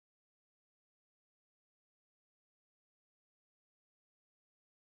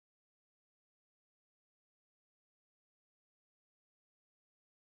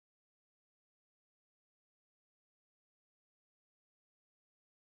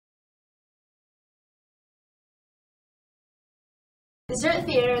Dessert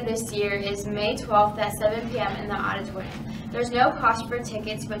Theater this year is May 12th at 7 p.m. in the auditorium. There's no cost for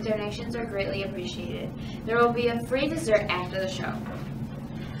tickets, but donations are greatly appreciated. There will be a free dessert after the show.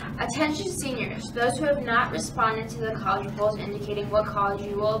 Attention seniors, those who have not responded to the college polls indicating what college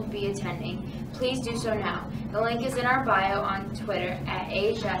you will be attending, please do so now. The link is in our bio on Twitter at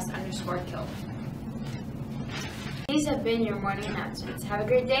AHS_Kilt. These have been your morning announcements. Have a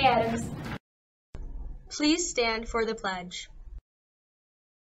great day, Adams. Please stand for the pledge.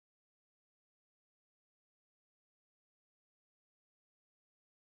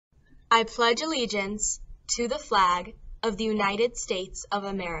 I pledge allegiance to the flag of the United States of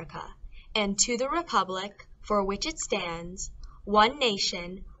America and to the republic for which it stands, one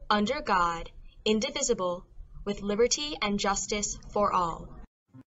nation, under God, indivisible, with liberty and justice for all.